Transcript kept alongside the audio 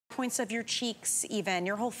points of your cheeks even,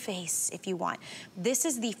 your whole face if you want. This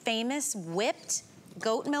is the famous whipped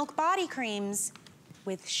goat milk body creams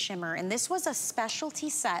with shimmer. And this was a specialty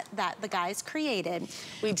set that the guys created.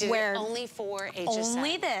 We did it only for HSN.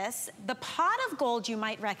 Only this. The pot of gold you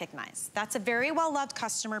might recognize. That's a very well-loved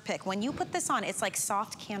customer pick. When you put this on, it's like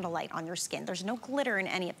soft candlelight on your skin. There's no glitter in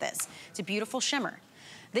any of this. It's a beautiful shimmer.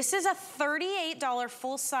 This is a $38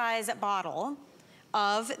 full-size bottle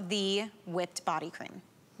of the whipped body cream.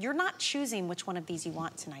 You're not choosing which one of these you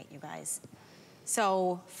want tonight, you guys.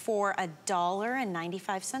 So for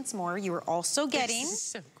 $1.95 more, you are also getting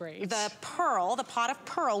so great. The pearl, the pot of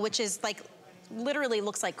pearl, which is like, literally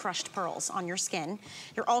looks like crushed pearls on your skin.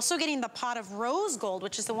 You're also getting the pot of rose gold,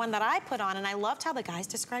 which is the one that I put on, and I loved how the guys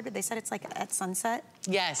described it. They said it's like at sunset.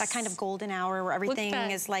 Yes. That kind of golden hour where everything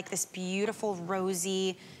is like this beautiful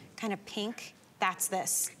rosy kind of pink. That's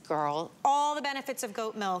this. Girl. All the benefits of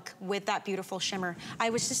goat milk with that beautiful shimmer. I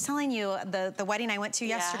was just telling you, the wedding I went to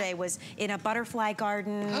yesterday was in a butterfly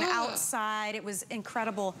garden outside. It was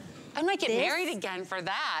incredible. I might get married again for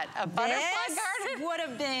that. A butterfly garden would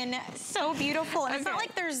have been so beautiful. And it's not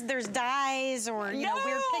like there's dyes or you know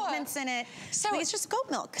weird pigments in it. So it's just goat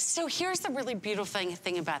milk. So here's the really beautiful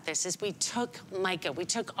thing about this is we took mica, we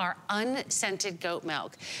took our unscented goat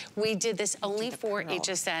milk. We did this only for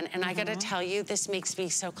HSN, and I gotta tell you, this makes me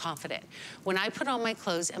so confident. When I put on my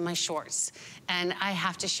clothes and my shorts, and I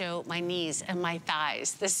have to show my knees and my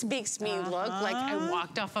thighs, this makes me look like I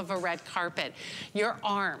walked off of a red carpet. Your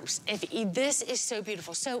arms. This is so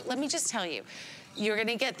beautiful. So let me just tell you, you're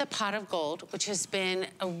gonna get the pot of gold, which has been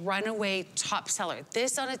a runaway top seller.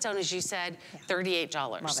 This on its own, as you said, $38.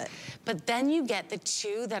 Love it. But then you get the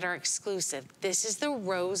two that are exclusive. This is the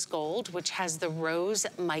rose gold, which has the rose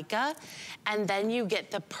mica. And then you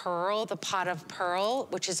get the pearl, the pot of pearl,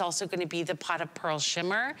 which is also gonna be the pot of pearl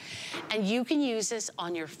shimmer. And you can use this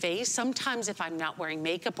on your face. Sometimes if I'm not wearing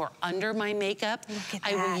makeup or under my makeup,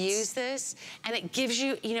 I will use this. And it gives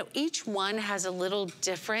you, you know, each one has a little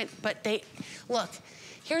different, but they, look,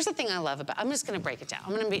 here's the thing I love about, I'm just gonna break it down.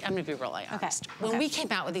 I'm gonna be really honest. When we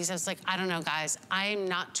came out with these, I was like, I don't know, guys, I'm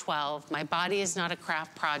not 12. My body is not a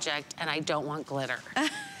craft project, and I don't want glitter.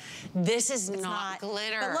 This is not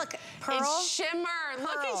glitter. But look, pearl. It's shimmer. Pearl.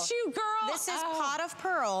 Look at you, girl. This is pot of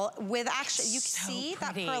pearl with actually, you see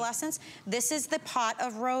that pearlescence? This is the pot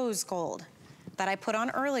of rose gold that I put on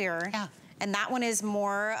earlier. Yeah. And that one is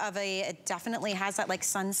more of a, it definitely has that like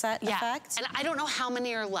sunset effect. And I don't know how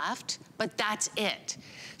many are left, but that's it.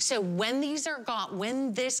 So when these are gone,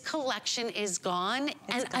 when this collection is gone,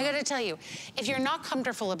 I gotta tell you, if you're not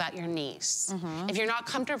comfortable about your knees, if you're not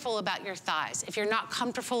comfortable about your thighs, if you're not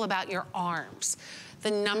comfortable about your arms, the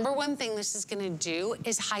number one thing this is gonna do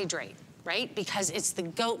is hydrate. Right? Because it's the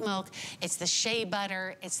goat milk, it's the shea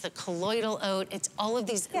butter, it's the colloidal oat, it's all of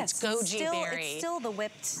these, it's goji berry. It's still the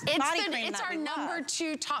whipped body cream. It's our number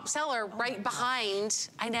 2 top seller right behind,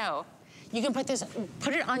 I know. You can put this,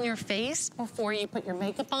 put it on your face before you put your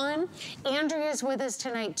makeup on. Andrea's with us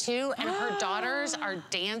tonight too, and her daughters are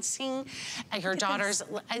dancing. And her daughters,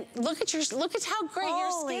 look at how great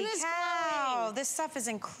your skin is glowing. This stuff is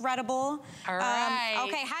incredible. All right.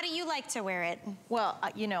 Okay, how do you like to wear it? Well,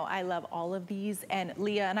 you know, I love all of these, and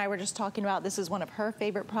Leah and I were just talking about this is one of her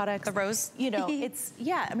favorite products. The rose? You know, it's,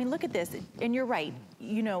 yeah, I mean, look at this, and you're right.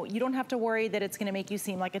 You know, you don't have to worry that it's gonna make you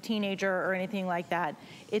seem like a teenager or anything like that.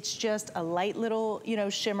 It's just a light little, you know,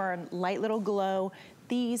 shimmer and light little glow.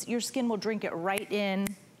 These, your skin will drink it right in.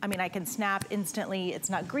 I mean, I can snap instantly. It's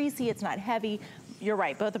not greasy, it's not heavy. You're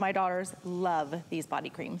right, both of my daughters love these body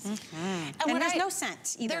creams. And there's no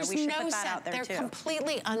scent either. There's we should no put that scent. out there They're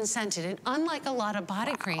completely unscented. And unlike a lot of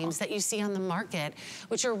body creams that you see on the market,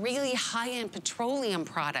 which are really high-end petroleum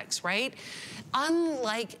products, right?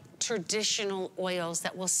 Unlike traditional oils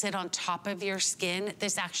that will sit on top of your skin,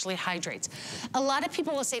 this actually hydrates. A lot of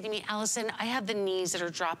people will say to me, Allison, I have the knees that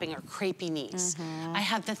are dropping, or crepey knees. I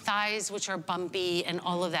have the thighs which are bumpy and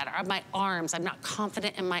all of that. Or my arms, I'm not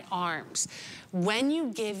confident in my arms. When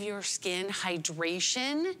you give your skin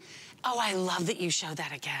hydration, oh, I love that you show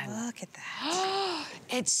that again. Look at that.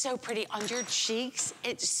 It's so pretty. On your cheeks,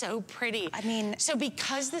 it's so pretty. I mean, so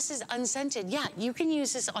because this is unscented, yeah, you can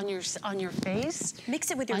use this on your face. Mix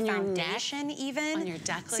it with your foundation even. On your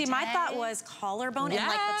décolleté. See, my thought was collarbone and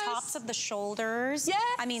like the tops of the shoulders. Yes.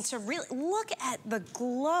 I mean, to really look at the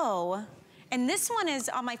glow. And this one is,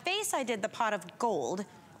 on my face, I did the pot of gold,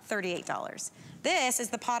 $38. This is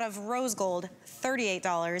the pot of rose gold,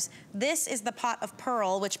 $38. This is the pot of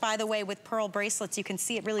pearl, which by the way, with pearl bracelets, you can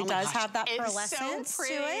see it really does have that pearlescence to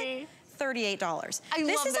it. $38. I love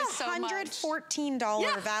this is a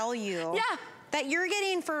 $114 value. Yeah. that you're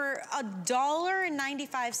getting for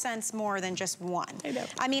 $1.95 more than just one. I know.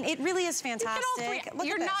 I mean, it really is fantastic. You get all three. Look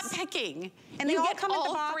You're at not this. picking. And they you all get come in the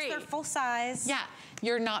all box, three. they're full size. Yeah,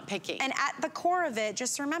 you're not picking. And at the core of it,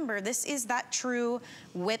 just remember, this is that true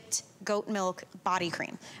whipped goat milk body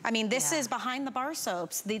cream. I mean, this is behind the bar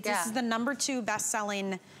soaps. This is the #2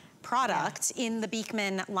 best-selling product in the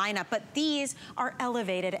Beekman lineup, but these are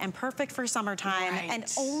elevated and perfect for summertime and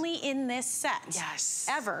only in this set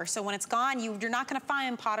ever. So when it's gone, you're not gonna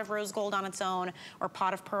find Pot of Rose Gold on its own or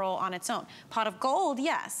Pot of Pearl on its own. Pot of Gold,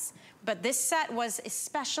 yes, but this set was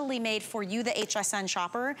especially made for you, the HSN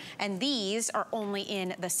shopper, and these are only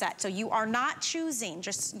in the set. So you are not choosing,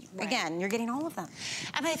 just, again, you're getting all of them.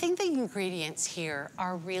 And I think the ingredients here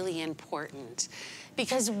are really important,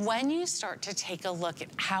 because when you start to take a look at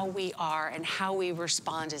how we are and how we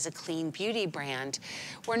respond as a clean beauty brand,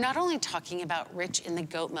 we're not only talking about rich in the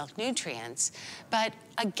goat milk nutrients, but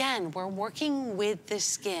again, we're working with the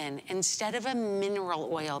skin instead of a mineral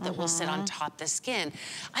oil that will sit on top of the skin.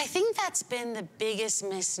 I think that's been the biggest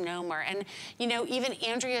misnomer. And you know, even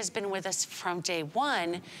Andrea's been with us from day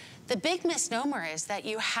one. The big misnomer is that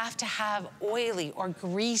you have to have oily or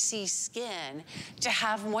greasy skin to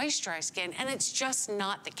have moisturized skin, and it's just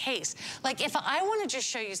not the case. Like, if I want to just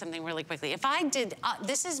show you something really quickly, if I did,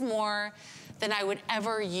 this is more than I would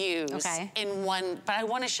ever use in one, but I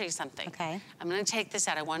want to show you something. I'm going to take this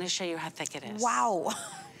out. I want to show you how thick it is. Wow.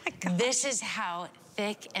 Oh my God. This is how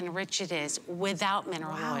thick and rich it is without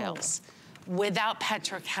mineral oils, without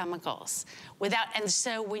petrochemicals, and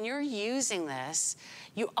so when you're using this,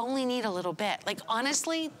 you only need a little bit. Like,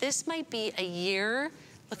 honestly, this might be a year.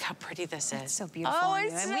 Look how pretty this is. It's so beautiful. Oh,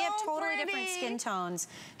 it's and we have totally different skin tones.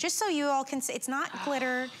 Just so you all can see, it's not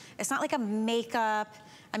glitter. It's not like a makeup.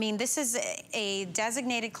 I mean, this is a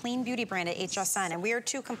designated clean beauty brand at HSN, and we are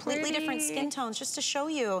two completely different skin tones just to show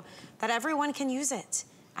you that everyone can use it.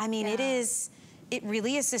 I mean, it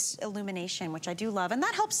really is this illumination, which I do love, and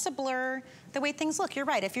that helps to blur the way things look. You're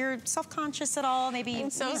right. If you're self-conscious at all, maybe I'm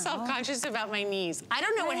so self-conscious about my knees. I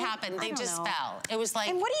don't know what happened. They just fell. It was like.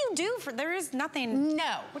 And what do you do for? There is nothing.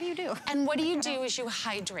 No. What do you do? And what you do is you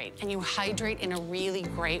hydrate, and you hydrate in a really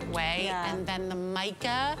great way, and then the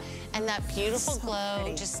mica and that beautiful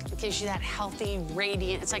glow just gives you that healthy,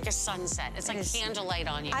 radiant. It's like a sunset. It's like candlelight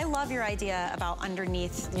on you. I love your idea about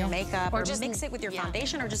underneath your makeup, or just mix it with your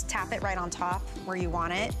foundation, or just tap it right on top where you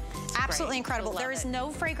want it. Absolutely incredible. There is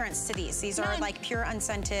no fragrance to these. These are like pure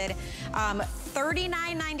unscented.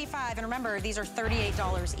 $39.95, and remember, these are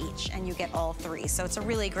 $38 each, and you get all three. So it's a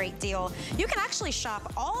really great deal. You can actually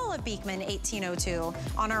shop all of Beekman 1802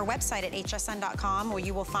 on our website at hsn.com, where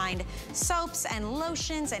you will find soaps and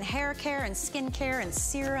lotions and hair care and skin care and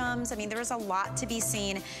serums. I mean, there is a lot to be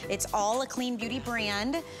seen. It's all a clean beauty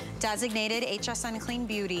brand, designated HSN Clean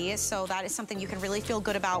Beauty. So that is something you can really feel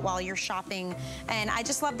good about while you're shopping. And I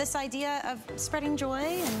just love this idea of spreading joy.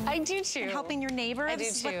 And I do too. And helping your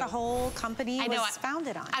neighbors. What the whole company was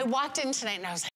founded on. I walked in tonight and I was like,